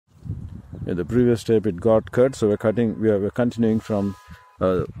In the previous tape it got cut, so we're continuing from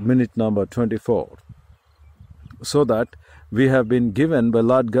minute number 24. So that we have been given by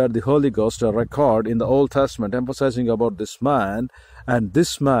Lord God the Holy Ghost a record in the Old Testament emphasizing about this man, and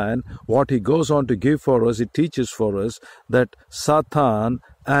this man, what he goes on to give for us, it teaches for us that Satan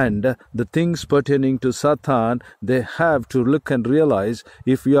and the things pertaining to Satan, they have to look and realize,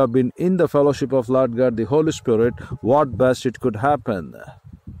 if we have been in the fellowship of Lord God the Holy Spirit, what best it could happen.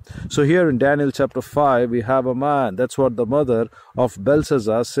 So here in Daniel chapter 5, we have a man. That's what the mother of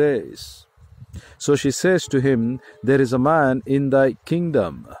Belshazzar says. So she says to him, there is a man in thy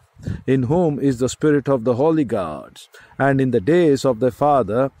kingdom, in whom is the spirit of the holy gods. And in the days of thy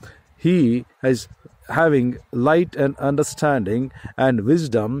father, he is having light and understanding and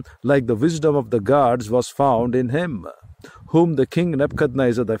wisdom, like the wisdom of the gods was found in him. Whom the king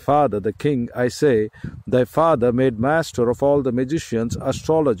Nebuchadnezzar, thy father, the king, I say, thy father made master of all the magicians,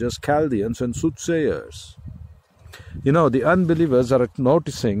 astrologers, Chaldeans, and soothsayers. You know, the unbelievers are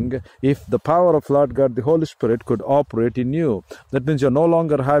noticing if the power of Lord God, the Holy Spirit, could operate in you. That means you're no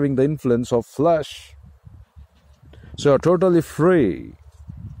longer having the influence of flesh. So you're totally free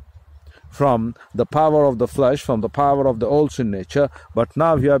from the power of the flesh, from the power of the old sin nature, but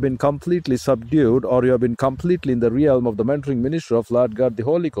now you have been completely subdued, or you have been completely in the realm of the mentoring ministry of Lord God the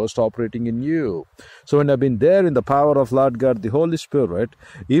Holy Ghost operating in you. So when you have been there in the power of Lord God the Holy Spirit,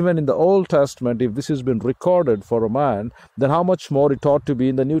 even in the Old Testament, if this has been recorded for a man, then how much more it ought to be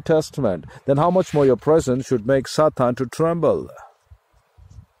in the New Testament? Then how much more your presence should make Satan to tremble?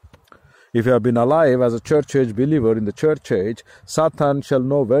 If you have been alive as a church age believer in the church age, Satan shall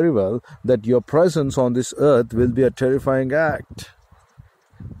know very well that your presence on this earth will be a terrifying act.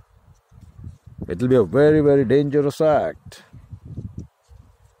 It will be a very, very dangerous act.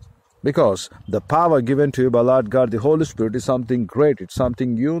 Because the power given to you by Lord God the Holy Spirit is something great, it's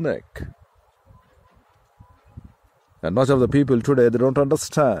something unique. And much of the people today, they don't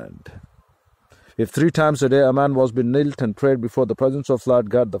understand. If 3 times a day a man was been knelt and prayed before the presence of Lord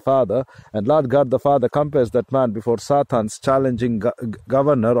God the Father, and Lord God the Father compares that man before Satan's challenging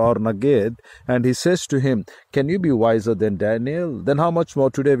governor or Nagid, and he says to him, can you be wiser than Daniel? Then how much more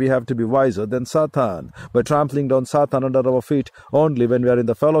today we have to be wiser than Satan, by trampling down Satan under our feet only when we are in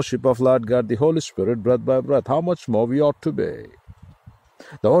the fellowship of Lord God the Holy Spirit, breath by breath. How much more we ought to be.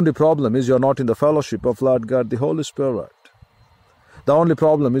 The only problem is you're not in the fellowship of Lord God the Holy Spirit. The only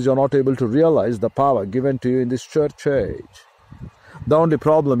problem is you're not able to realize the power given to you in this church age. The only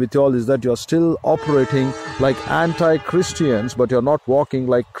problem with you all is that you're still operating like anti-Christians, but you're not walking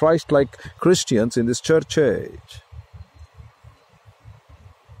like Christ-like Christians in this church age.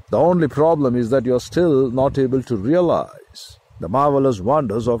 The only problem is that you're still not able to realize the marvelous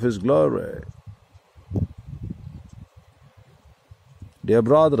wonders of His glory. Dear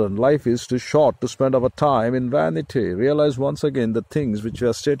brethren, life is too short to spend our time in vanity. Realize once again the things which we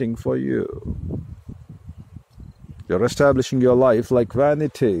are stating for you. You're establishing your life like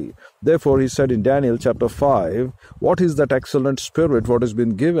vanity. Therefore, he said in Daniel chapter 5, what is that excellent spirit what has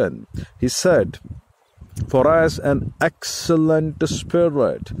been given? He said, for as an excellent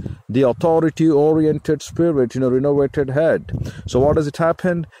spirit, the authority-oriented spirit in a renovated head. So what does it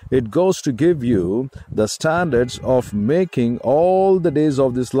happen? It goes to give you the standards of making all the days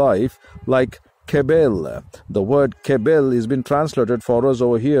of this life like Kebel. The word Kebel has been translated for us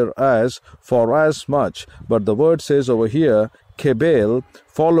over here as for as much, but the word says over here Kebel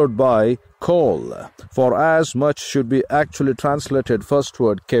followed by Kol. For as much should be actually translated first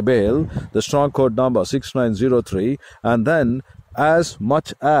word Kebel, the strong code number 6903, and then as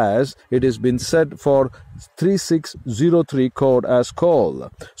much as it has been said for 3603 code as Kol.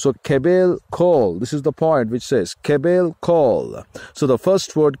 So Kebel Kol, this is the point which says Kebel Kol. So the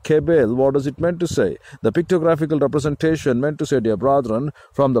first word Kebel, what does it meant to say? The pictographical representation meant to say, dear brethren,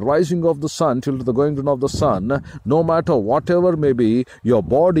 from the rising of the sun till the going down of the sun, no matter whatever may be, your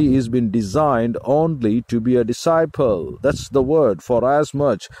body is been designed only to be a disciple. That's the word, for as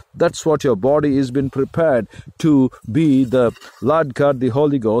much. That's what your body is been prepared to be, the Lord God the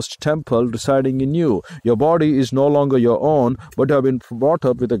Holy Ghost temple residing in you. Your body is no longer your own, but you have been brought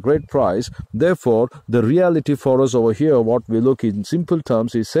up with a great price. Therefore, the reality for us over here, what we look in simple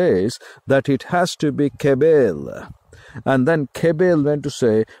terms, he says that it has to be Kebel. And then Kebel went to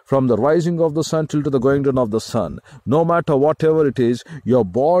say, from the rising of the sun till to the going down of the sun. No matter whatever it is, your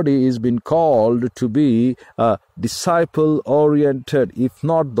body is been called to be disciple-oriented. If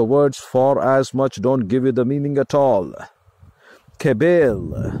not, the words for as much don't give you the meaning at all.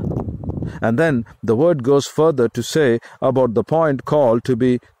 Kebel. And then the word goes further to say about the point called to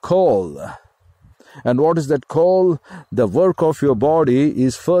be Kol. And what is that call? The work of your body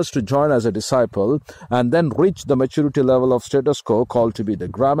is first to join as a disciple and then reach the maturity level of status quo called to be the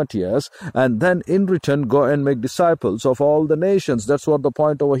grammatias, and then in return go and make disciples of all the nations. That's what the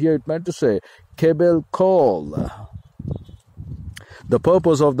point over here it meant to say. Kebel call. The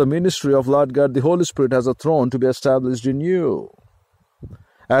purpose of the ministry of Lord God, the Holy Spirit, has a throne to be established in you.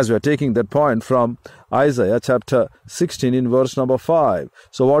 As we are taking that point from Isaiah chapter 16 in verse number 5.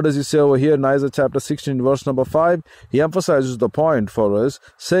 So what does he say over here in Isaiah chapter 16 in verse number 5? He emphasizes the point for us,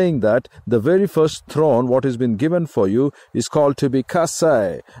 saying that the very first throne, what has been given for you, is called to be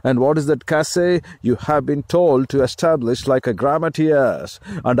Kasei. And what is that Kasei? You have been told to establish like a grammatias.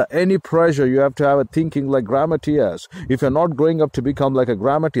 Under any pressure, you have to have a thinking like grammatias. If you're not growing up to become like a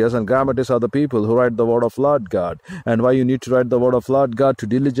grammatias, and grammatias are the people who write the word of Lord God. And why you need to write the word of Lord God? To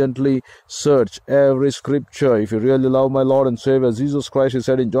diligently search every scripture. If you really love my Lord and Savior Jesus Christ, he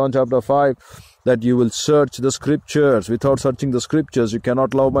said in John chapter 5 that you will search the scriptures. Without searching the scriptures, you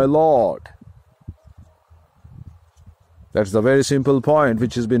cannot love my Lord. That's the very simple point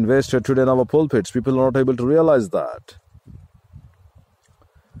which has been wasted today in our pulpits. People are not able to realize that.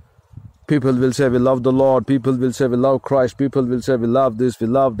 People will say we love the Lord, people will say we love Christ, people will say we love this, we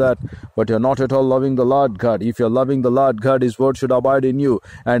love that, but you're not at all loving the Lord God. If you're loving the Lord God, His word should abide in you,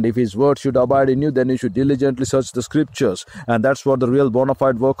 and if His word should abide in you, then you should diligently search the scriptures. And that's what the real bona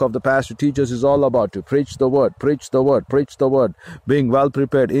fide work of the pastor teachers is all about, to preach the word, preach the word, preach the word, being well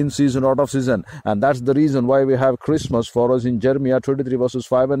prepared in season, out of season. And that's the reason why we have Christmas for us in Jeremiah 23 verses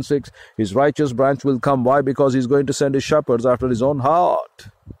 5 and 6. His righteous branch will come. Why? Because He's going to send His shepherds after His own heart.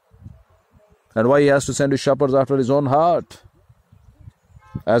 And why He has to send His shepherds after His own heart?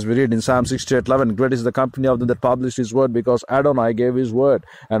 As we read in Psalm 68:11, great is the company of them that published His word, because Adonai gave His word.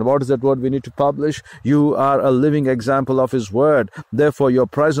 And what is that word we need to publish? You are a living example of His word. Therefore, your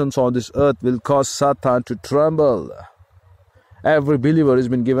presence on this earth will cause Satan to tremble. Every believer has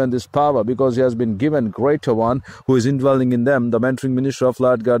been given this power because he has been given greater one who is indwelling in them, the mentoring ministry of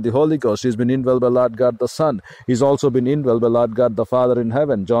Lord God, the Holy Ghost. He's been indwelled by Lord God the Son. He's also been indwelled by Lord God the Father in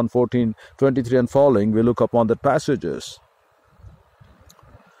heaven. John 14:23 and following, we look upon that passages.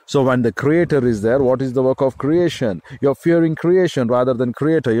 So when the Creator is there, what is the work of creation? You're fearing creation rather than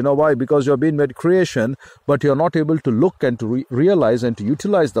Creator. You know why? Because you're being made creation, but you're not able to look and to realize and to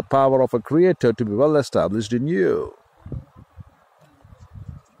utilize the power of a Creator to be well established in you.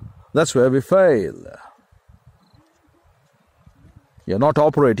 That's where we fail. You're not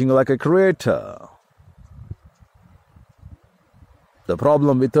operating like a creator. The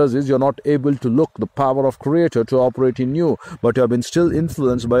problem with us is you're not able to look the power of Creator to operate in you, but you have been still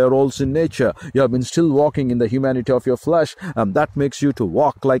influenced by your old sin nature. You have been still walking in the humanity of your flesh, and that makes you to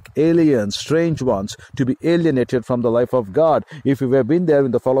walk like aliens, strange ones, to be alienated from the life of God. If you have been there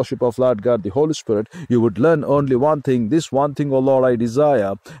in the fellowship of Lord God, the Holy Spirit, you would learn only one thing. This one thing, O Lord, I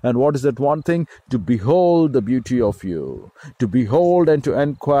desire. And what is that one thing? To behold the beauty of you. To behold and to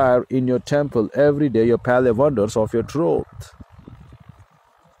inquire in your temple every day your pale wonders of your truth.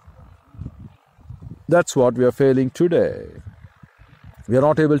 That's what we are failing today. We are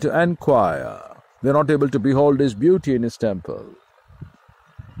not able to inquire. We are not able to behold His beauty in His temple.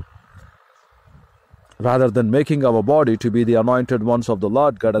 Rather than making our body to be the anointed ones of the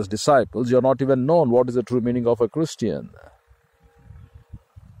Lord God as disciples, you are not even known what is the true meaning of a Christian.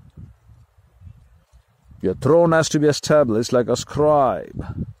 Your throne has to be established like a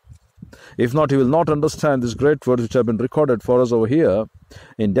scribe. If not, you will not understand these great words which have been recorded for us over here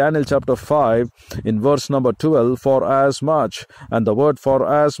in Daniel chapter 5 in verse number 12, for as much. And the word for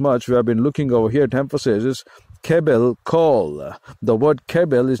as much we have been looking over here, it emphasizes Kebel call. The word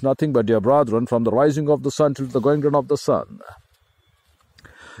Kebel is nothing but, dear brethren, from the rising of the sun till the going down of the sun.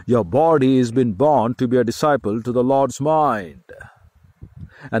 Your body has been born to be a disciple to the Lord's mind.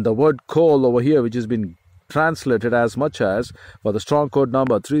 And the word call over here, which has been translated as much as, for the strong code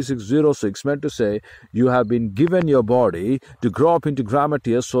number 3606, meant to say you have been given your body to grow up into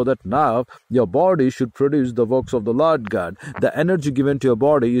grammatias, so that now your body should produce the works of the Lord God. The energy given to your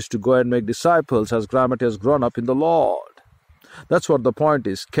body is to go and make disciples as grammatias grown up in the Lord. That's what the point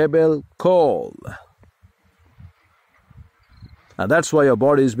is. Kebel call. And that's why your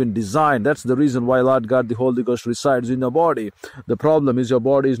body has been designed. That's the reason why Lord God, the Holy Ghost, resides in your body. The problem is your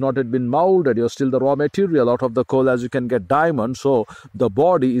body is not yet been molded. You're still the raw material. Out of the coal as you can get diamond. So the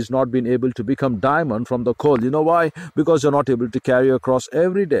body is not been able to become diamond from the coal. You know why? Because you're not able to carry your cross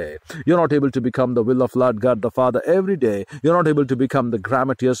every day. You're not able to become the will of Lord God the Father every day. You're not able to become the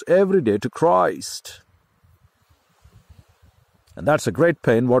grammatias every day to Christ. And that's a great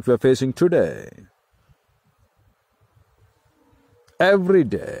pain what we're facing today. Every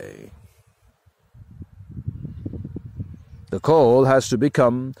day. The coal has to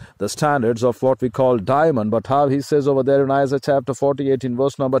become the standards of what we call diamond. But how he says over there in Isaiah chapter 48 in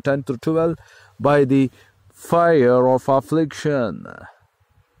verse number 10 through 12, by the fire of affliction.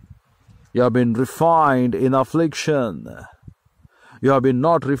 You have been refined in affliction. You have been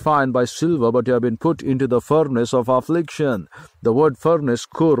not refined by silver, but you have been put into the furnace of affliction. The word furnace,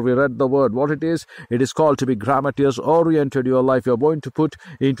 kur, we read the word. What it is called to be grammateus oriented your life. You are going to put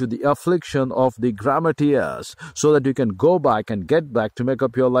into the affliction of the grammateus, so that you can go back and get back to make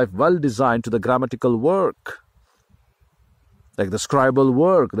up your life well designed to the grammatical work. Like the scribal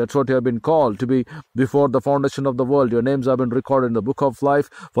work, that's what you have been called to be before the foundation of the world. Your names have been recorded in the book of life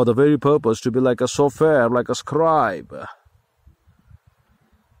for the very purpose to be like a sofer, like a scribe.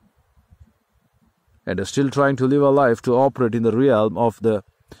 And are still trying to live a life to operate in the realm of the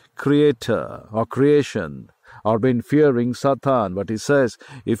creator or creation, or been fearing Satan. But he says,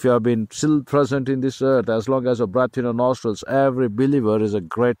 if you have been still present in this earth, as long as a breath in your nostrils, every believer is a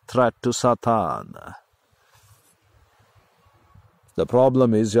great threat to Satan. The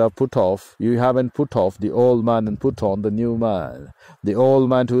problem is you haven't put off the old man and put on the new man. The old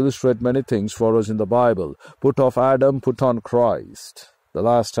man, to illustrate many things for us in the Bible. Put off Adam, put on Christ, the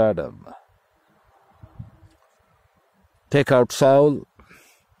last Adam. Take out Saul,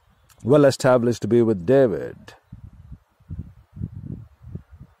 well established to be with David.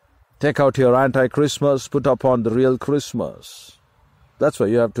 Take out your anti-Christmas, put upon the real Christmas. That's where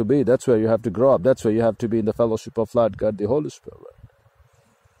you have to be. That's where you have to grow up. That's where you have to be in the fellowship of Lord God, the Holy Spirit.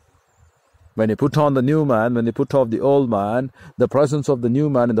 When you put on the new man, when you put off the old man, the presence of the new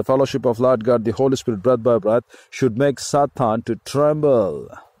man in the fellowship of Lord God, the Holy Spirit, breath by breath, should make Satan to tremble.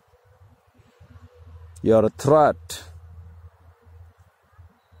 You are a threat.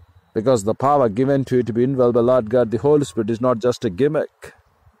 Because the power given to you to be indwelled by Lord God, the Holy Spirit, is not just a gimmick.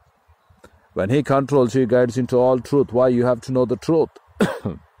 When He controls you, He guides into all truth. Why? You have to know the truth.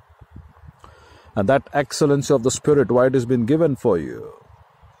 And that excellency of the Spirit, why it has been given for you.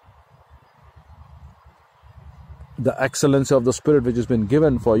 The excellency of the Spirit which has been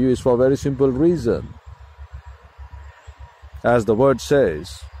given for you is for a very simple reason. As the word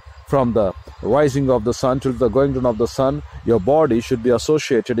says, from the rising of the sun till the going down of the sun, your body should be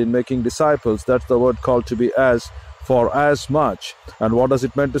associated in making disciples. That's the word called to be as, for as much. And what does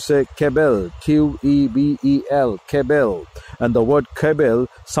it mean to say? Kebel, Q-E-B-E-L, Kebel. And the word Kebel,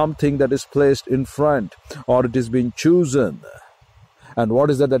 something that is placed in front, or it is being chosen. And what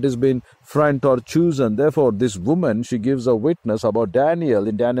is that is being front or chosen? Therefore, this woman, she gives a witness about Daniel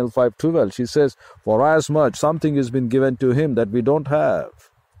in Daniel 5:12. She says, for as much, something has been given to him that we don't have.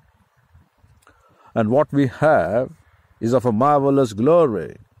 And what we have is of a marvelous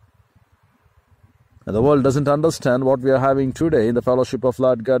glory. And the world doesn't understand what we are having today in the fellowship of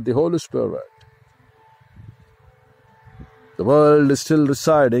Lord God, the Holy Spirit. The world is still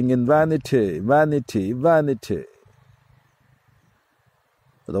residing in vanity, vanity, vanity.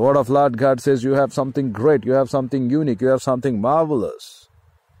 The word of Lord God says you have something great, you have something unique, you have something marvelous.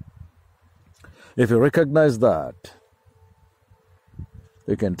 If you recognize that,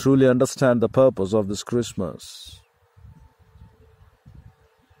 you can truly understand the purpose of this Christmas.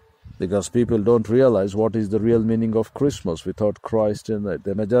 Because people don't realize what is the real meaning of Christmas without Christ in it.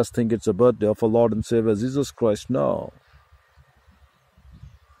 They may just think it's a birthday of our Lord and Savior Jesus Christ. No.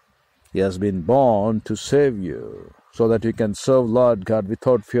 He has been born to save you, so that you can serve Lord God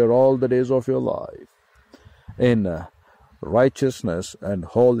without fear all the days of your life, in righteousness and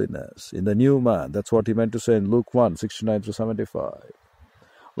holiness, in the new man. That's what he meant to say in Luke 1:69-75.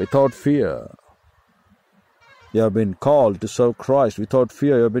 Without fear, you have been called to serve Christ. Without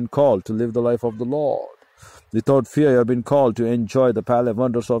fear, you have been called to live the life of the Lord. Without fear, you have been called to enjoy the palace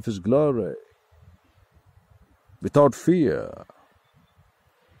wonders of His glory. Without fear.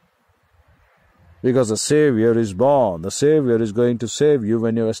 Because the Savior is born. The Savior is going to save you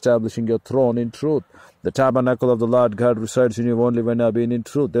when you're establishing your throne in truth. The tabernacle of the Lord God resides in you only when you have been in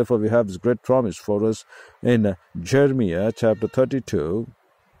truth. Therefore, we have this great promise for us in Jeremiah chapter 32,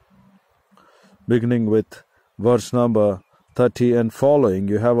 beginning with verse number 30 and following.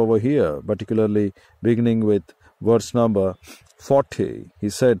 You have over here, particularly beginning with verse number 40. He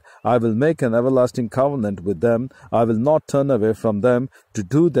said, I will make an everlasting covenant with them. I will not turn away from them to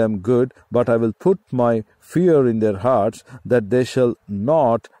do them good, but I will put my fear in their hearts, that they shall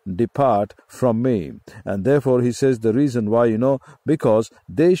not depart from me. And therefore he says the reason why, because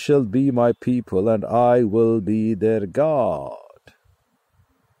they shall be my people and I will be their God.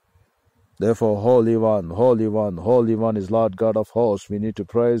 Therefore, Holy One, Holy One, Holy One is Lord God of hosts. We need to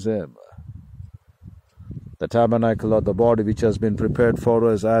praise Him. The tabernacle of the body which has been prepared for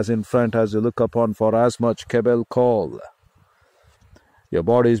us, as in front as you look upon, for as much Kebel call. Your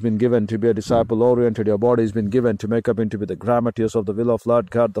body has been given to be a disciple-oriented. Your body has been given to make up into be the grammateus of the will of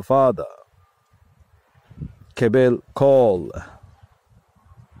Lord God the Father. Kebel Kol.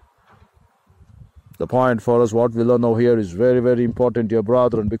 The point for us, what we learn over here is very, very important, dear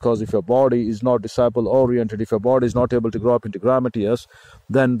brethren, because if your body is not disciple-oriented, if your body is not able to grow up into grammateus,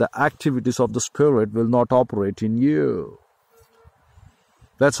 then the activities of the Spirit will not operate in you.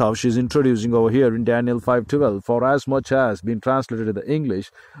 That's how she's introducing over here in Daniel 5:12. For as much as been translated in the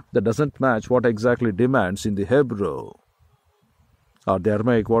English, that doesn't match what exactly demands in the Hebrew or the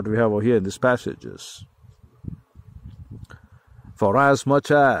Aramaic, what we have over here in these passages. For as much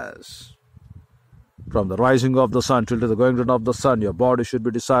as, from the rising of the sun till to the going down of the sun, your body should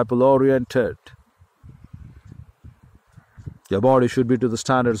be disciple-oriented. Your body should be to the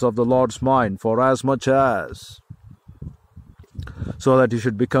standards of the Lord's mind. For as much as, so that you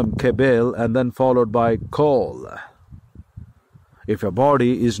should become Kebel and then followed by Kol. If your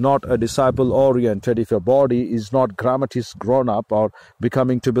body is not a disciple-oriented, if your body is not grammatis grown up or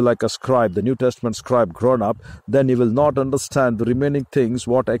becoming to be like a scribe, the New Testament scribe grown up, then you will not understand the remaining things,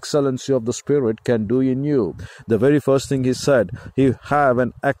 what excellency of the Spirit can do in you. The very first thing he said, you have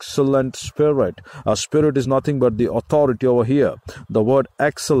an excellent spirit. A spirit is nothing but the authority over here. The word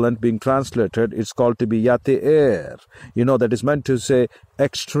excellent being translated, it's called to be yate'er. You know, that is meant to say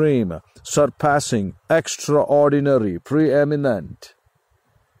extreme, surpassing, extraordinary, preeminent.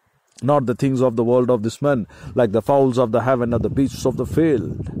 Not the things of the world of this man, like the fowls of the heaven or the beasts of the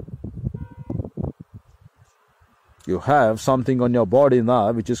field. You have something on your body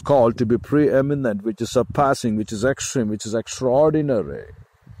now which is called to be preeminent, which is surpassing, which is extreme, which is extraordinary.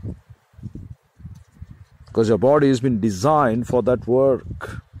 Because your body has been designed for that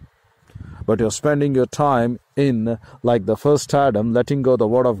work. But you're spending your time in, like the first Adam, letting go the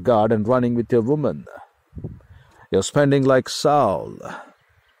word of God and running with your woman. You're spending like Saul,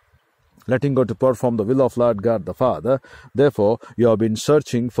 letting go to perform the will of Lord God the Father. Therefore, you have been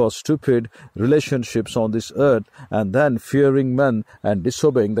searching for stupid relationships on this earth and then fearing men and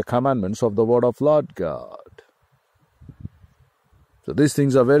disobeying the commandments of the word of Lord God. So these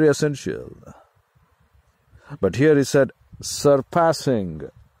things are very essential. But here he said, surpassing,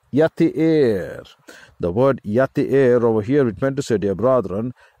 Yati'er. The word Yati'er over here, it meant to say, dear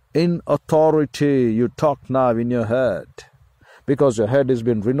brethren, in authority you talk now in your head. Because your head has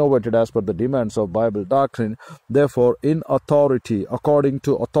been renovated as per the demands of Bible doctrine. Therefore, in authority, according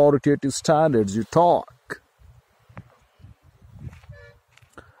to authoritative standards, you talk.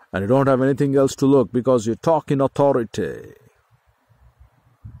 And you don't have anything else to look because you talk in authority.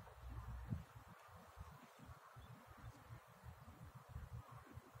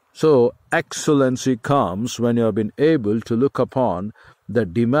 So, excellency comes when you have been able to look upon the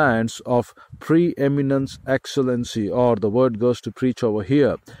demands of preeminence excellency, or the word goes to preach over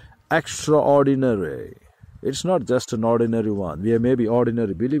here, extraordinary. It's not just an ordinary one. We may be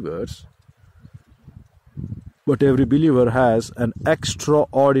ordinary believers, but every believer has an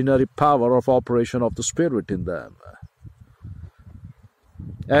extraordinary power of operation of the Spirit in them.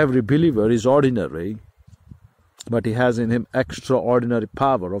 Every believer is ordinary, but he has in him extraordinary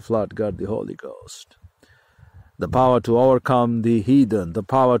power of Lord God the Holy Ghost. The power to overcome the heathen, the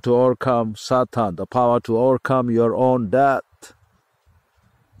power to overcome Satan, the power to overcome your own death.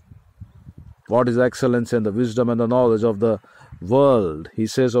 What is excellence and the wisdom and the knowledge of the world? He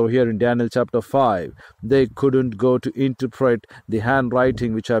says over here in Daniel chapter 5, they couldn't go to interpret the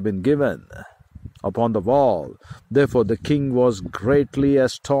handwriting which had been given upon the wall. Therefore the king was greatly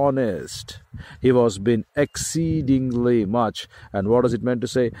astonished. He was been exceedingly much. And what does it meant to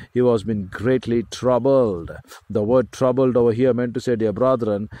say? He was been greatly troubled. The word troubled over here meant to say, dear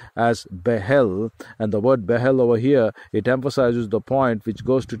brethren, as behel. And the word behel over here, it emphasizes the point which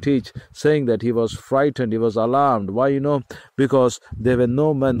goes to teach, saying that he was frightened, he was alarmed. Why, you know? Because there were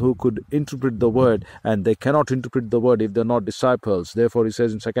no men who could interpret the word, and they cannot interpret the word if they're not disciples. Therefore he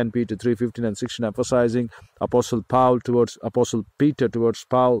says in 2 Peter 3:15 and 16, emphasizing Apostle Peter towards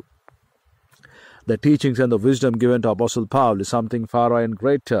Paul, the teachings and the wisdom given to Apostle Paul is something far and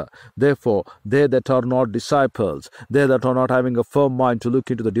greater. Therefore, they that are not disciples, they that are not having a firm mind to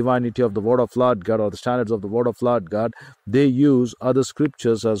look into the divinity of the word of Lord God or the standards of the word of Lord God, they use other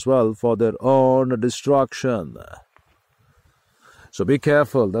scriptures as well for their own destruction. So be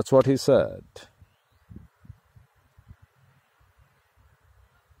careful. That's what he said.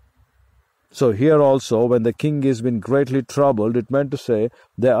 So here also, when the king has been greatly troubled, it meant to say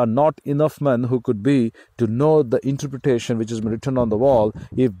there are not enough men who could be to know the interpretation which has been written on the wall.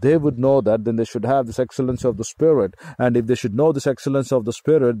 If they would know that, then they should have this excellence of the Spirit. And if they should know this excellence of the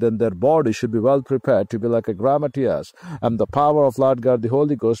Spirit, then their body should be well prepared to be like a grammatias. And the power of Lord God, the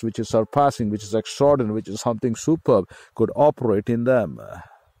Holy Ghost, which is surpassing, which is extraordinary, which is something superb, could operate in them.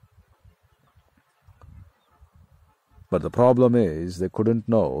 But the problem is they couldn't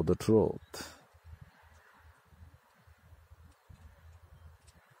know the truth.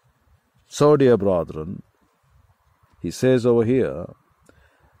 So, dear brethren, he says over here,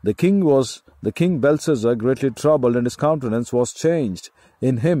 the king Belshazzar greatly troubled, and his countenance was changed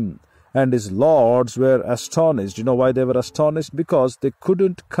in him, and his lords were astonished. You know why they were astonished? Because they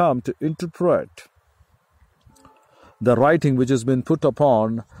couldn't come to interpret the writing which has been put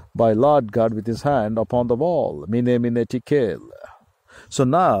upon by Lord God with his hand upon the wall. Mine mine tekel. So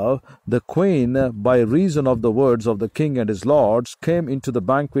now the queen, by reason of the words of the king and his lords, came into the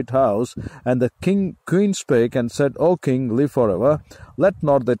banquet house, and the queen spake and said, O king, live forever. Let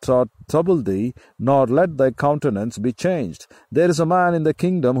not thy trouble thee, nor let thy countenance be changed. There is a man in the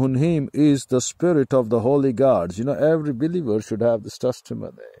kingdom whom him is the spirit of the holy gods. You know, every believer should have this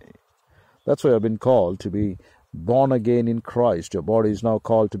testimony. That's why I've been called to be born again in Christ. Your body is now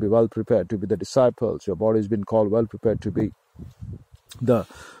called to be well prepared to be the disciples. Your body has been called well prepared to be the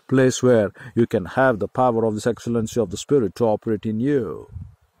place where you can have the power of this excellency of the Spirit to operate in you.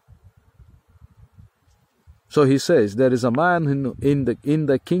 So he says, there is a man in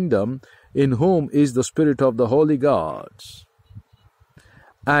the kingdom in whom is the spirit of the holy gods.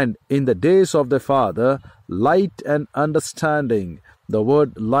 And in the days of the Father, light and understanding. The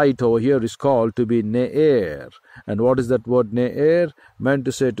word light over here is called to be ne'er. And what is that word ne'er? Meant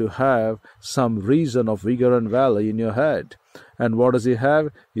to say to have some reason of vigor and valor in your head. And what does he have?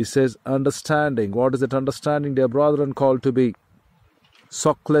 He says understanding. What is that understanding, dear brethren? Called to be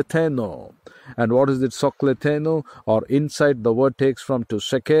sokleteno. And what is it, sokleteno? Or insight, the word takes from to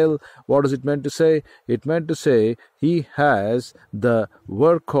shekel. What is it meant to say? It meant to say he has the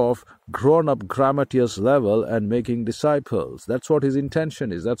work of grown-up grammatias level and making disciples. That's what his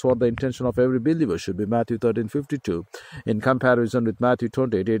intention is. That's what the intention of every believer should be. Matthew 13:52 in comparison with Matthew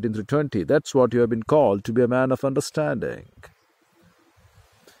 28:18-20. That's what you have been called, to be a man of understanding.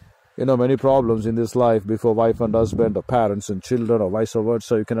 You know, many problems in this life before wife and husband or parents and children or vice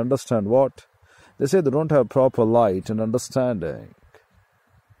versa. You can understand what? They say they don't have proper light and understanding.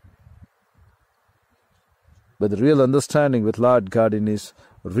 But the real understanding with Lord God in his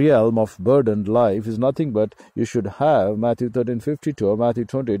realm of burdened life is nothing but you should have Matthew 13:52 or Matthew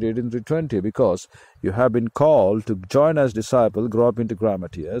 28:18-20, because you have been called to join as disciples, grow up into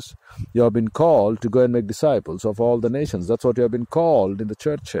grammatias. You have been called to go and make disciples of all the nations. That's what you have been called in the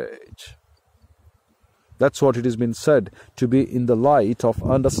church age. That's what it has been said, to be in the light of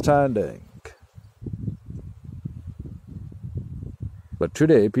understanding. But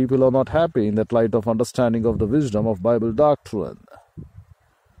today, people are not happy in that light of understanding of the wisdom of Bible doctrine.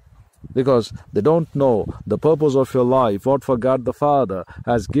 Because they don't know the purpose of your life, what for God the Father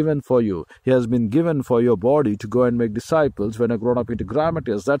has given for you. He has been given for your body to go and make disciples when you're grown up into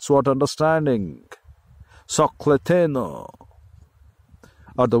grammatias. That's what understanding. Sokleteno.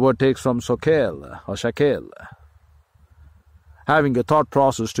 Or the word takes from sokel or shakel. Having a thought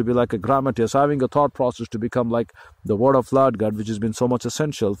process to be like a grammatias, having a thought process to become like the word of Lord God, which has been so much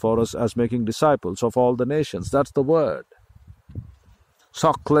essential for us as making disciples of all the nations. That's the word.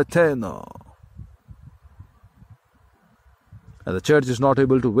 Sokleteno. And the church is not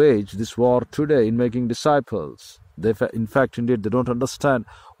able to wage this war today in making disciples. They, in fact, indeed, they don't understand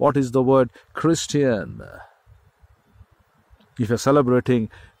what is the word Christian. If you're celebrating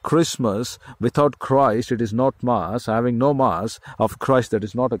Christmas without Christ, it is not Mass. Having no Mass of Christ, that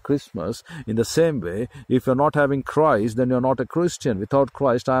is not a Christmas. In the same way, if you're not having Christ, then you're not a Christian. Without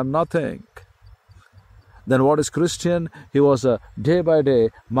Christ, I am nothing. Then what is Christian? He was a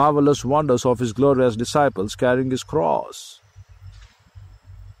day-by-day marvelous wonders of his glorious disciples carrying his cross.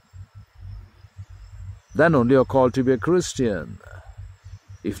 Then only you're called to be a Christian.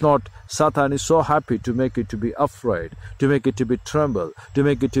 If not, Satan is so happy to make it to be afraid, to make it to be tremble, to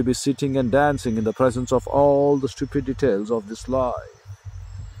make it to be sitting and dancing in the presence of all the stupid details of this life.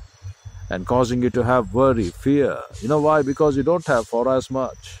 And causing you to have worry, fear. You know why? Because you don't have for as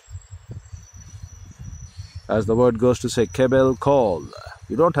much. As the word goes to say, kebel kol.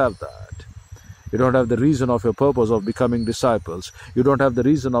 You don't have that. You don't have the reason of your purpose of becoming disciples. You don't have the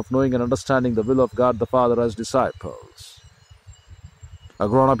reason of knowing and understanding the will of God the Father as disciples. Are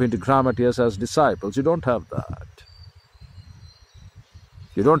grown up into grammatias as disciples. You don't have that.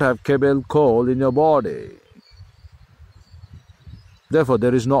 You don't have Kebel coal in your body. Therefore,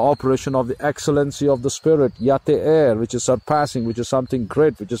 there is no operation of the excellency of the Spirit, Yate-er, which is surpassing, which is something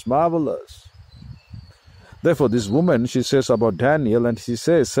great, which is marvelous. Therefore, this woman, she says about Daniel, and she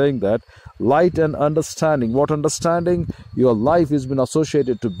says, saying that light and understanding. What understanding? Your life has been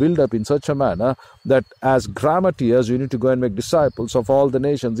associated to build up in such a manner that as grammateers, you need to go and make disciples of all the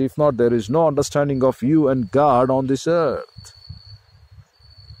nations. If not, there is no understanding of you and God on this earth.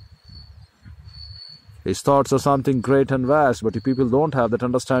 His thoughts are something great and vast, but if people don't have that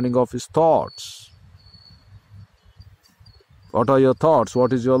understanding of his thoughts. What are your thoughts?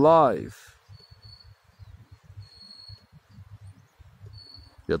 What is your life?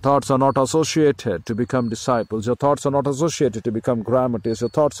 Your thoughts are not associated to become disciples. Your thoughts are not associated to become grammateers. Your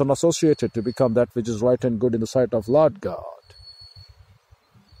thoughts are not associated to become that which is right and good in the sight of Lord God.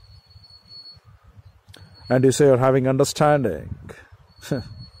 And you say you're having understanding.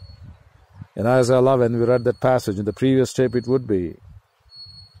 In Isaiah 11, we read that passage. In the previous tape, it would be.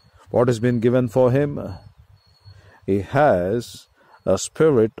 What has been given for him? He has a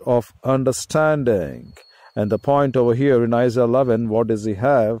spirit of understanding. And the point over here in Isaiah 11, what does he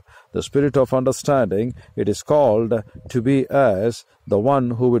have? The spirit of understanding. It is called to be as the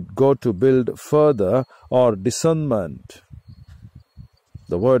one who would go to build further, or discernment.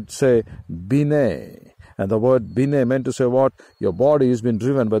 The word say bine. And the word bine meant to say what? Your body has been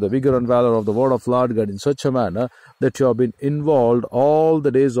driven by the vigor and valor of the word of Lord God in such a manner that you have been involved all the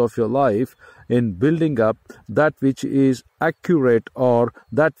days of your life in building up that which is accurate, or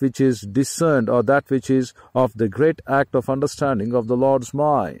that which is discerned, or that which is of the great act of understanding of the Lord's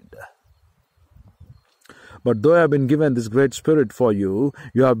mind. But though I have been given this great spirit for you,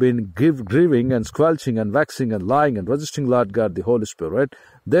 you have been grieving and squelching and vexing and lying and resisting Lord God, the Holy Spirit.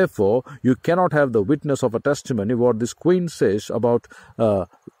 Therefore, you cannot have the witness of a testimony, what this queen says about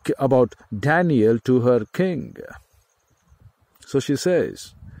Daniel to her king. So she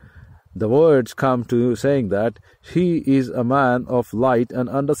says, the words come to saying that he is a man of light and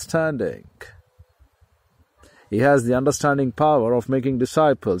understanding. He has the understanding power of making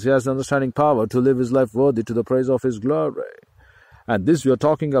disciples. He has the understanding power to live his life worthy to the praise of his glory. And this we are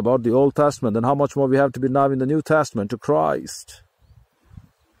talking about the Old Testament, and how much more we have to be now in the New Testament to Christ.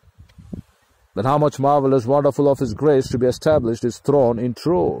 Then how much marvelous, wonderful of his grace to be established his throne in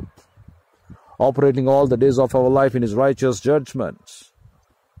truth, operating all the days of our life in his righteous judgments.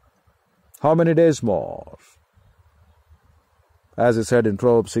 How many days more? As he said in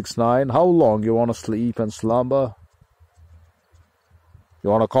Proverbs 6:9, how long you want to sleep and slumber? You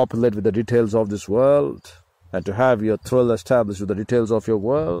want to copulate with the details of this world, and to have your thrill established with the details of your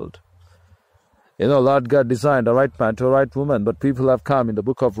world? You know, Lord God designed a right man to a right woman, but people have come in the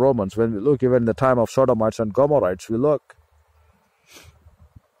book of Romans, when we look, even in the time of Sodomites and Gomorrites, we look.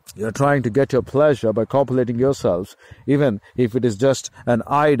 You're trying to get your pleasure by copulating yourselves, even if it is just an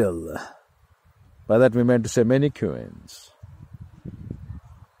idol. By that we meant to say manicuines.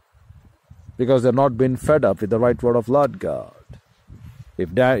 Because they're not been fed up with the right word of Lord God.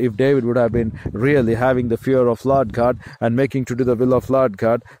 If David would have been really having the fear of Lord God and making to do the will of Lord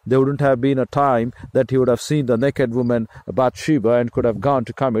God, there wouldn't have been a time that he would have seen the naked woman Bathsheba and could have gone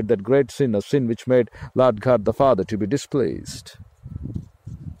to commit that great sin, a sin which made Lord God the Father to be displeased.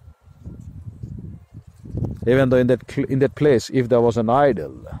 Even though in that place, if there was an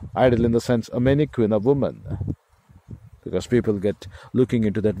idol in the sense a maniquin, a woman, because people get looking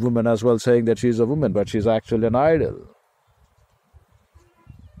into that woman as well, saying that she's a woman, but she's actually an idol.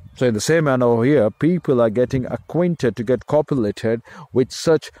 So in the same manner over here, people are getting acquainted to get copulated with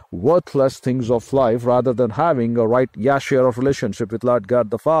such worthless things of life, rather than having a right yashir of relationship with Lord God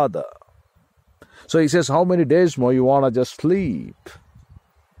the Father. So he says, how many days more you want to just sleep?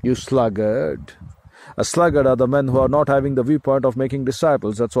 You sluggard. A sluggard are the men who are not having the viewpoint of making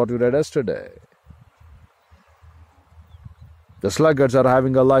disciples. That's what we read yesterday. The sluggards are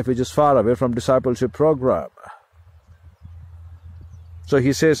having a life which is far away from discipleship program. So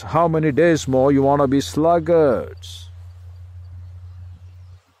he says, how many days more you want to be sluggards?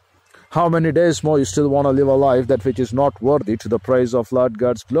 How many days more you still want to live a life that which is not worthy to the praise of Lord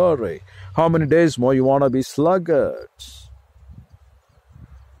God's glory? How many days more you want to be sluggards?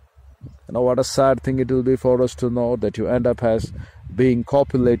 You know what a sad thing it will be for us to know that you end up as being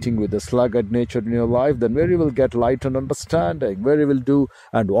copulating with the sluggard nature in your life. Then where you will get light and understanding, where you will do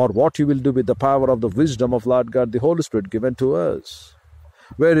or what you will do with the power of the wisdom of Lord God, the Holy Spirit given to us.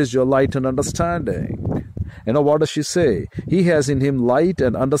 Where is your light and understanding? What does she say? He has in him light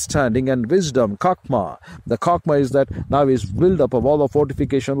and understanding and wisdom, kakma. The kakma is that now he's built up a wall of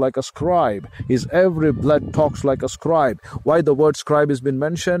fortification like a scribe. His every blood talks like a scribe. Why the word scribe has been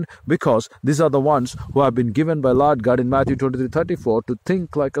mentioned? Because these are the ones who have been given by Lord God in Matthew 23:34 to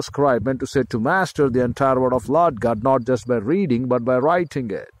think like a scribe, and to say to master the entire word of Lord God, not just by reading but by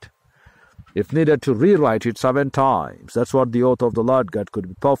writing it. If needed, to rewrite it 7 times. That's what the oath of the Lord God could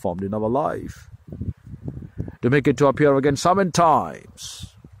be performed in our life. To make it to appear again 7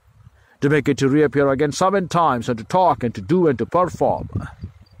 times. To make it to reappear again 7 times, and to talk and to do and to perform.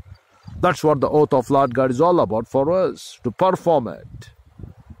 That's what the oath of Lord God is all about for us, to perform it.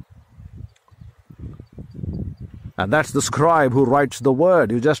 And that's the scribe who writes the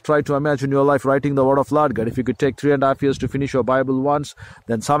word. You just try to imagine your life writing the word of Lord God. If you could take 3.5 years to finish your Bible once,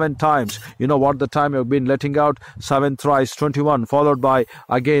 then 7 times. You know what the time you've been letting out? 7 thrice 21, followed by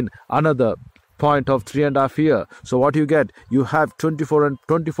again another point of 3.5 years. So what you get? You have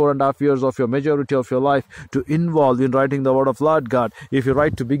 24.5 years of your majority of your life to involve in writing the word of Lord God. If you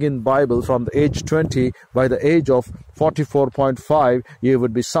write to begin Bible from the age 20, by the age of 44.5, you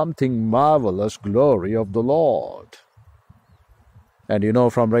would be something marvelous glory of the Lord.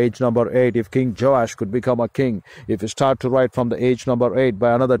 And from age number 8, if King Joash could become a king, if you start to write from the age number 8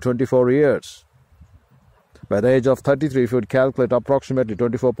 by another 24 years, by the age of 33, if you would calculate approximately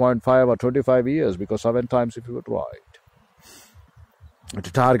 24.5 or 25 years, because 7 times if you would write, at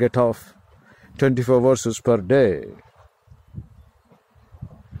a target of 24 verses per day,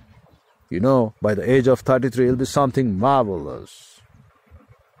 by the age of 33, it will be something marvelous.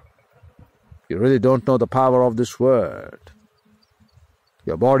 You really don't know the power of this word.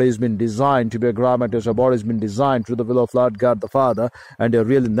 Your body has been designed to be a garment. Your body has been designed through the will of Lord God the Father, and you're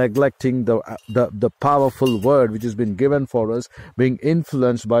really neglecting the powerful word which has been given for us, being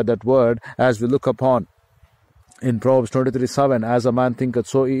influenced by that word, as we look upon in Proverbs 23:7, as a man thinketh,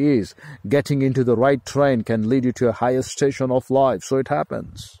 so he is. Getting into the right train can lead you to a higher station of life. So it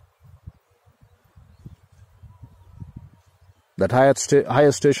happens. That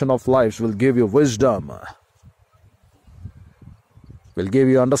higher station of life will give you wisdom, will give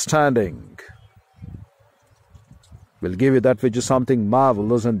you understanding, will give you that which is something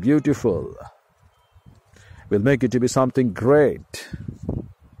marvelous and beautiful, will make it to be something great.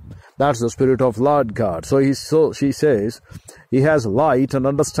 That's the Spirit of Lord God. So she says, he has light and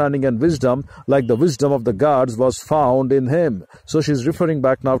understanding and wisdom, like the wisdom of the gods was found in him. So she's referring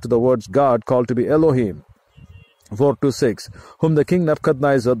back now to the words God, called to be Elohim. 4:6, whom the king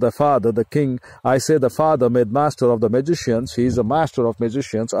Nebuchadnezzar, the father, the king, I say the father, made master of the magicians. He is a master of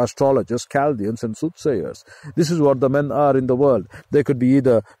magicians, astrologers, Chaldeans, and soothsayers. This is what the men are in the world. They could be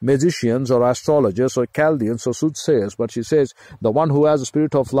either magicians or astrologers or Chaldeans or soothsayers. But she says, the one who has the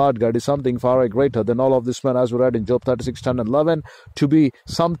Spirit of Lord God is something far greater than all of this men, as we read in Job 36:10 and 11, to be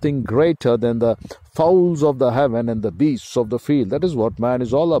something greater than the fowls of the heaven and the beasts of the field. That is what man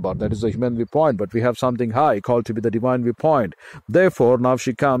is all about. That is the human viewpoint. But we have something high, called to be the divine viewpoint. Therefore, now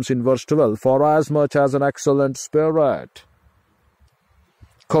she comes in verse 12, for as much as an excellent spirit,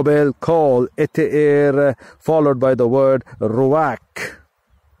 kobel, kol, eteer, followed by the word ruach.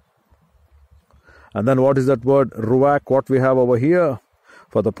 And then what is that word ruach? What we have over here?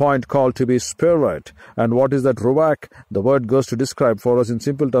 For the point called to be spirit. And what is that ruach? The word goes to describe for us in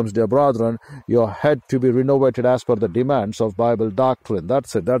simple terms, dear brethren, your head to be renovated as per the demands of Bible doctrine.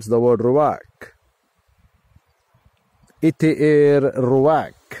 That's it. That's the word ruach. Iteir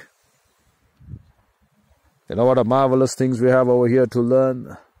ruach. You know what a marvelous things we have over here to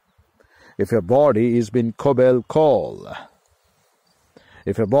learn? If your body is been kobel kol,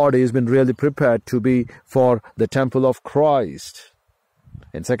 if your body has been really prepared to be for the temple of Christ.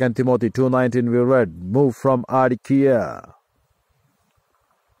 In 2 Timothy 2:19 we read, move from adikia,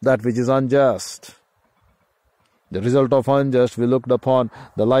 that which is unjust. The result of unjust, we looked upon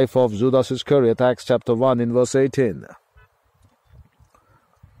the life of Judas Iscariot, Acts chapter 1 in verse 18.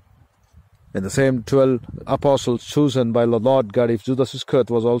 In the same 12 apostles chosen by the Lord God, if Judas Iscariot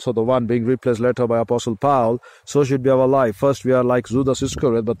was also the one being replaced later by Apostle Paul, so should be our life. First we are like Judas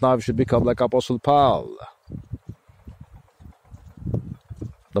Iscariot, but now we should become like Apostle Paul.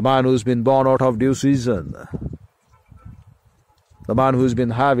 The man who's been born out of due season. The man who's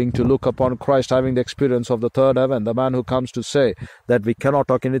been having to look upon Christ, having the experience of the third heaven. The man who comes to say that we cannot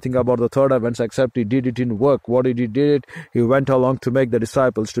talk anything about the third heavens except he did it in work. What did he do? He went along to make the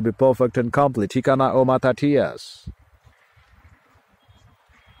disciples to be perfect and complete. Hikana o matatias.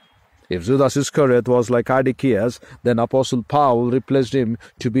 If Judas Iscariot was like Adikias, then Apostle Paul replaced him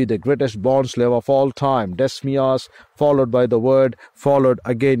to be the greatest bondslave of all time. Desmias, followed by the word, followed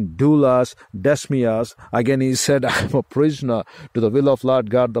again doulos, Desmias. Again he said, I am a prisoner to the will of Lord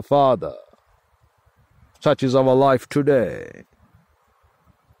God the Father. Such is our life today.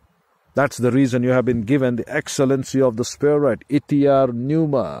 That's the reason you have been given the excellency of the Spirit, Ithiar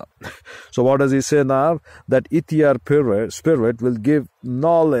Pneuma. So what does he say now? That Ithiar Spirit will give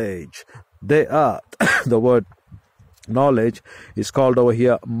knowledge. They are, the word knowledge is called over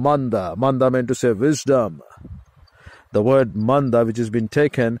here Manda. Manda meant to say wisdom. The word manda, which has been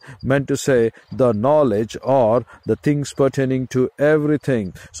taken, meant to say the knowledge or the things pertaining to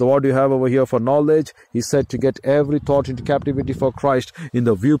everything. So what do you have over here for knowledge? He said to get every thought into captivity for Christ in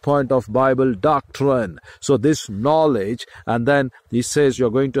the viewpoint of Bible doctrine. So this knowledge, and then he says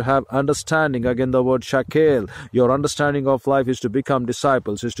you're going to have understanding. Again, the word shakel. Your understanding of life is to become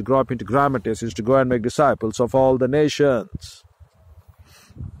disciples, is to grow up into grammatists, is to go and make disciples of all the nations.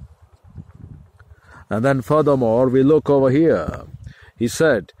 And then furthermore, we look over here. He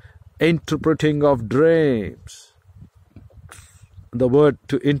said, interpreting of dreams. The word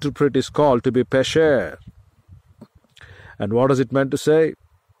to interpret is called to be pesher. And what does it meant to say?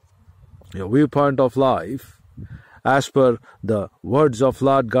 Your viewpoint of life, as per the words of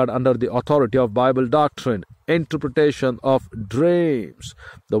Lord God under the authority of Bible doctrine. Interpretation of dreams.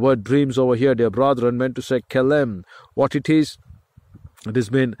 The word dreams over here, dear brethren, meant to say kelem. What it is? It has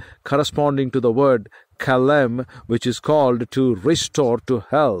been corresponding to the word kalem, which is called to restore to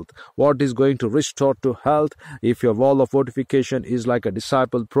health. What is going to restore to health? If your wall of fortification is like a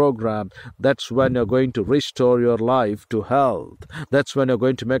disciple program, that's when you're going to restore your life to health. That's when you're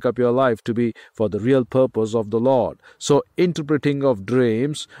going to make up your life to be for the real purpose of the Lord. So interpreting of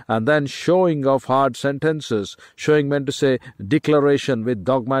dreams, and then showing of hard sentences. Showing meant to say declaration with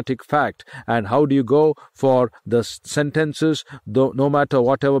dogmatic fact. And how do you go for the sentences? No matter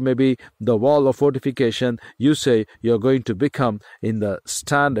whatever may be the wall of fortification, you say you're going to become in the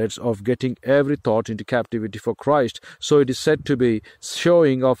standards of getting every thought into captivity for Christ. So it is said to be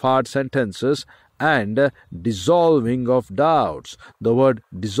showing of hard sentences and dissolving of doubts. The word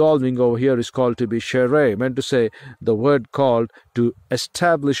dissolving over here is called to be shere, meant to say the word called to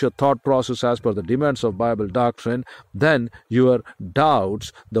establish a thought process as per the demands of Bible doctrine. Then your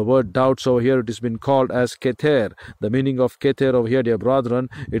doubts, the word doubts over here, it has been called as keter. The meaning of keter over here, dear brethren,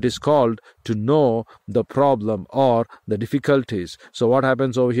 it is called to know the problem or the difficulties. So what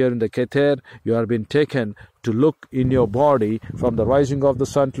happens over here in the keter? You are being taken to look in your body from the rising of the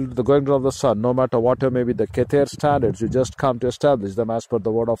sun till the going down of the sun. No matter whatever may be the keter standards, you just come to establish them as per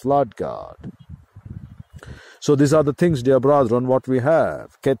the word of Lord God. So these are the things, dear brethren, what we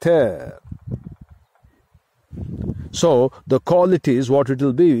have. Keter. So the qualities, what it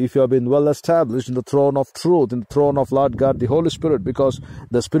will be if you have been well established in the throne of truth, in the throne of Lord God, the Holy Spirit, because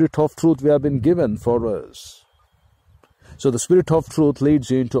the Spirit of truth we have been given for us. So the Spirit of truth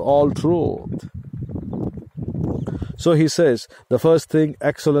leads you into all truth. So he says, the first thing,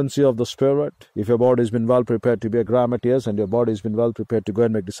 excellency of the Spirit. If your body has been well prepared to be a grammateus, and your body has been well prepared to go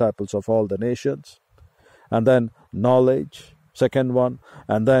and make disciples of all the nations. And then knowledge, second one.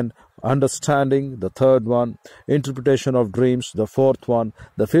 And then understanding, the third one. Interpretation of dreams, the fourth one.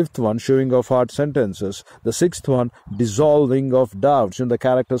 The fifth one, showing of hard sentences. The sixth one, dissolving of doubts in the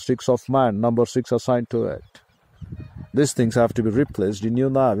characteristics of man. Number 6 assigned to it. These things have to be replaced in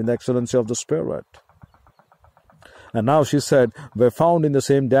you now, in the excellency of the Spirit. And now she said, were found in the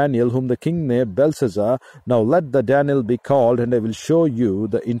same Daniel, whom the king named Belshazzar. Now let the Daniel be called, and I will show you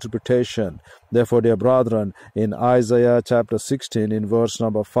the interpretation. Therefore, dear brethren, in Isaiah chapter 16, in verse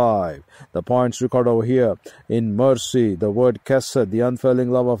number 5, the points recorded over here, in mercy, the word kesed, the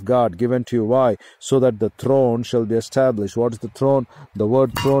unfailing love of God given to you. Why? So that the throne shall be established. What is the throne? The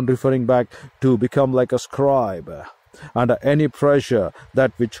word throne referring back to become like a scribe. Under any pressure,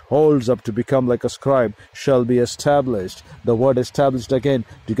 that which holds up to become like a scribe shall be established. The word established again,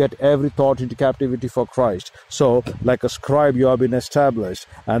 to get every thought into captivity for Christ. So, like a scribe you have been established,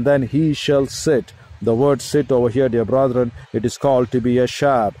 and then he shall sit. The word sit over here, dear brethren, it is called to be a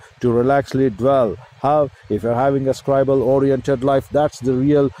shab, to relaxedly dwell. How? If you're having a scribal-oriented life, that's the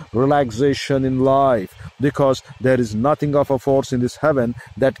real relaxation in life. Because there is nothing of a force in this heaven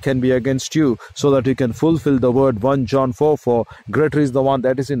that can be against you, so that you can fulfill the word 1 John 4:4. Greater is the one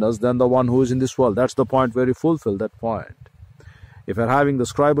that is in us than the one who is in this world. That's the point where you fulfill that point. If you're having the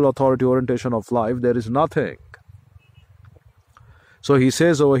scribal authority orientation of life, there is nothing. So he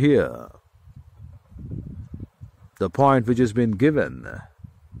says over here, the point which has been given,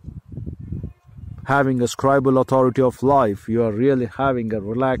 having a scribal authority of life. You are really having a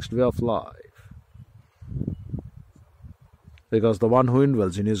relaxed way of life. Because the one who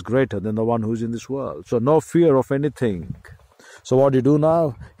indwells in you is greater than the one who is in this world. So no fear of anything. So what you do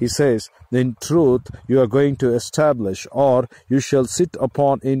now? He says, in truth you are going to establish, or you shall sit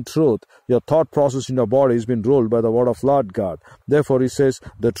upon in truth. Your thought process in your body has been ruled by the word of Lord God. Therefore he says,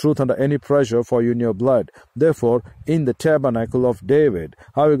 the truth under any pressure for you in your blood. Therefore, in the tabernacle of David.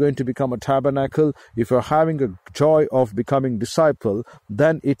 How are you going to become a tabernacle? If you're having a joy of becoming disciple,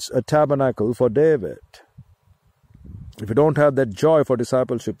 then it's a tabernacle for David. If you don't have that joy for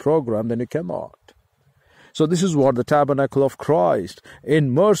discipleship program, then you cannot. So this is what the tabernacle of Christ.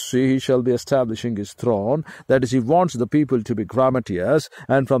 In mercy he shall be establishing his throne. That is, he wants the people to be grammatias,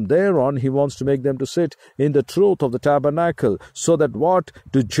 and from there on he wants to make them to sit in the truth of the tabernacle, so that what?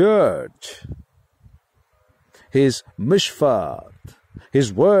 To judge. His mishpat,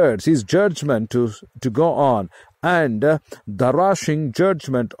 his words, his judgment to go on, and darashing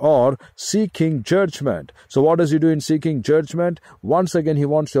judgment, or seeking judgment. So what does he do in seeking judgment? Once again, he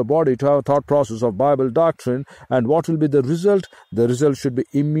wants your body to have a thought process of Bible doctrine. And what will be the result? The result should be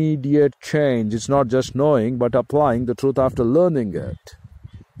immediate change. It's not just knowing, but applying the truth after learning it.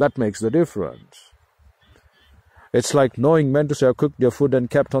 That makes the difference. It's like knowing when to say, cooked your food and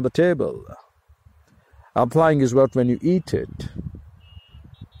kept on the table. Applying is what when you eat it.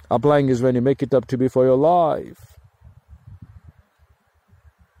 Applying is when you make it up to be for your life.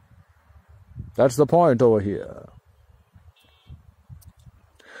 That's the point over here.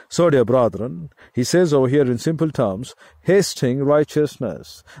 So, dear brethren, he says over here in simple terms, hasting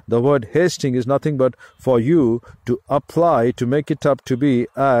righteousness. The word hasting is nothing but for you to apply, to make it up to be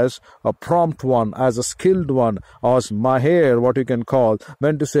as a prompt one, as a skilled one, as maher, what you can call,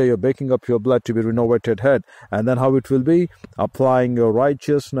 when to say you're baking up your blood to be renovated head. And then how it will be? Applying your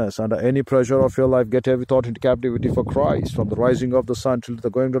righteousness under any pressure of your life. Get every thought into captivity for Christ, from the rising of the sun till the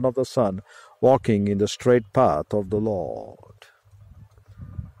going down of the sun, walking in the straight path of the Lord.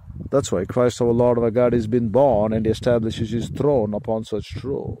 That's why Christ our Lord our God has been born, and establishes his throne upon such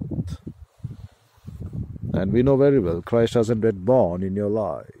truth. And we know very well Christ hasn't been born in your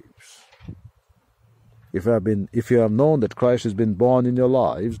lives. If you have known that Christ has been born in your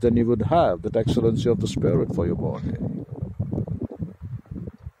lives, then you would have that excellency of the Spirit for your body.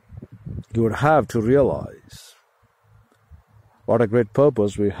 You would have to realize what a great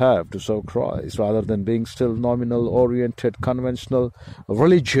purpose we have to serve Christ, rather than being still nominal-oriented, conventional,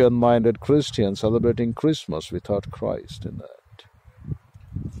 religion-minded Christians celebrating Christmas without Christ in it.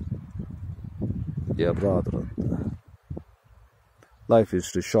 Dear brethren, life is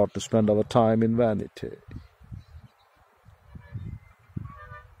too short to spend our time in vanity,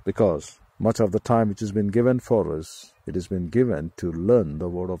 because much of the time which has been given for us, it has been given to learn the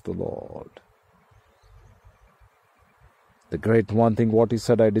word of the Lord. The great one thing, what he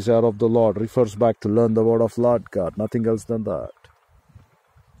said, I desire of the Lord, refers back to learn the word of Lord God, nothing else than that.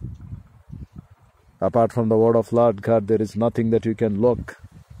 Apart from the word of Lord God, there is nothing that you can look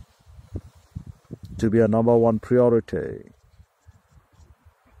to be a number one priority.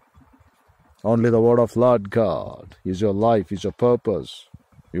 Only the word of Lord God is your life, is your purpose.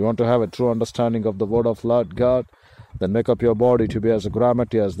 You want to have a true understanding of the word of Lord God, then make up your body to be as a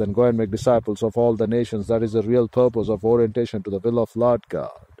grammatias, then go and make disciples of all the nations. That is the real purpose of orientation to the will of Lord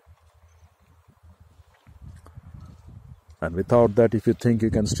God. And without that, if you think you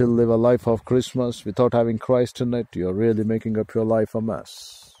can still live a life of Christmas without having Christ in it, you're really making up your life a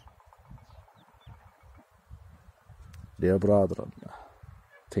mess. Dear brethren,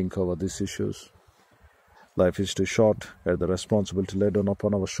 think over these issues. Life is too short, and the responsibility laid down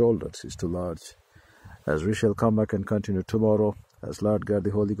upon our shoulders is too large. As we shall come back and continue tomorrow, as Lord God the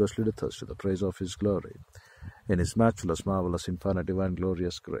Holy Ghost leadeth us to the praise of his glory, in his matchless, marvelous, infinite, divine,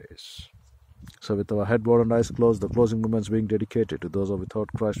 glorious grace. So with our head bowed and eyes closed, the closing moments being dedicated to those who are without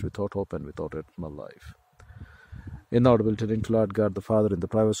Christ, without hope, and without eternal life. Inaudible telling to Lord God the Father in the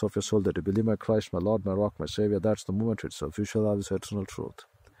privacy of your soul that you believe my Christ, my Lord, my rock, my Savior. That's the moment itself. You shall have this eternal truth.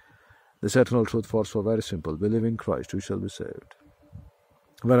 This eternal truth for us was very simple. Believe in Christ, you shall be saved.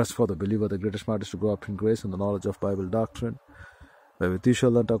 Whereas for the believer, the greatest matter is to grow up in grace and the knowledge of Bible doctrine, wherewith you shall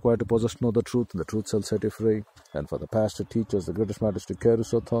learn to acquire to possess know the truth, and the truth shall set you free. And for the pastor teachers, the greatest matter is to carry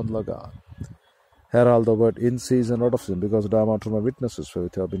so thorn lagan. Herald the word in season, out of season, because the diamond of my witnesses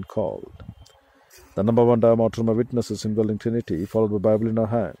wherewith you have been called. The number one diamond of my witnesses indwelling Trinity, followed by Bible in our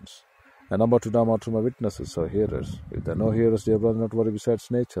hands. And number two diamond of my witnesses are hearers. If there are no hearers, dear brother, not worry besides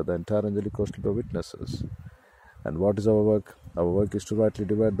nature, the entire angelic host will be witnesses. And what is our work? Our work is to rightly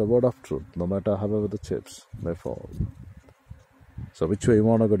divide the word of truth, no matter however the chips may fall. So which way you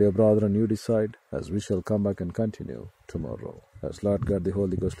want to go, dear brother, and you decide, as we shall come back and continue tomorrow, as Lord God the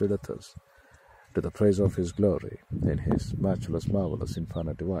Holy Ghost leadeth us to the praise of His glory in His matchless, marvelous,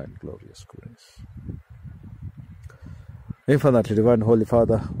 infinite, divine, glorious grace. Infinitely divine Holy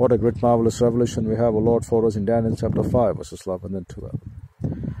Father, what a great marvelous revelation we have, O Lord, for us in Daniel chapter 5 verses 11 and 12.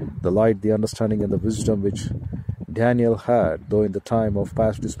 The light, the understanding and the wisdom which Daniel had, though in the time of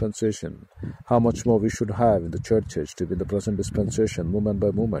past dispensation, how much more we should have in the church age to be in the present dispensation, moment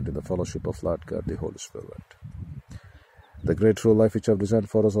by moment, in the fellowship of Lord God the Holy Spirit. The great true life which you have designed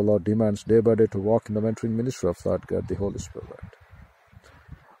for us, O Lord, demands day by day to walk in the mentoring ministry of Lord God the Holy Spirit.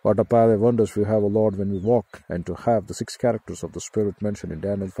 What a power of wonders we have, O Lord, when we walk, and to have the 6 characters of the Spirit mentioned in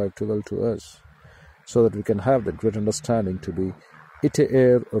Daniel 5:12 to us, so that we can have that great understanding to be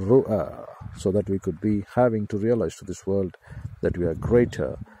iter rua, so that we could be having to realize to this world that we are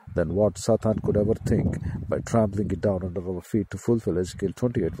greater than what Satan could ever think, by trampling it down under our feet, to fulfill Ezekiel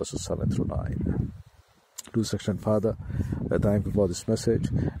 28 verses 7 through 9. To section Father, we thank you for this message,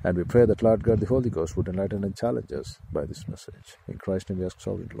 and we pray that Lord God the Holy Ghost would enlighten and challenge us by this message. In Christ's name we ask,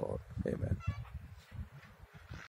 sovereign Lord. Amen.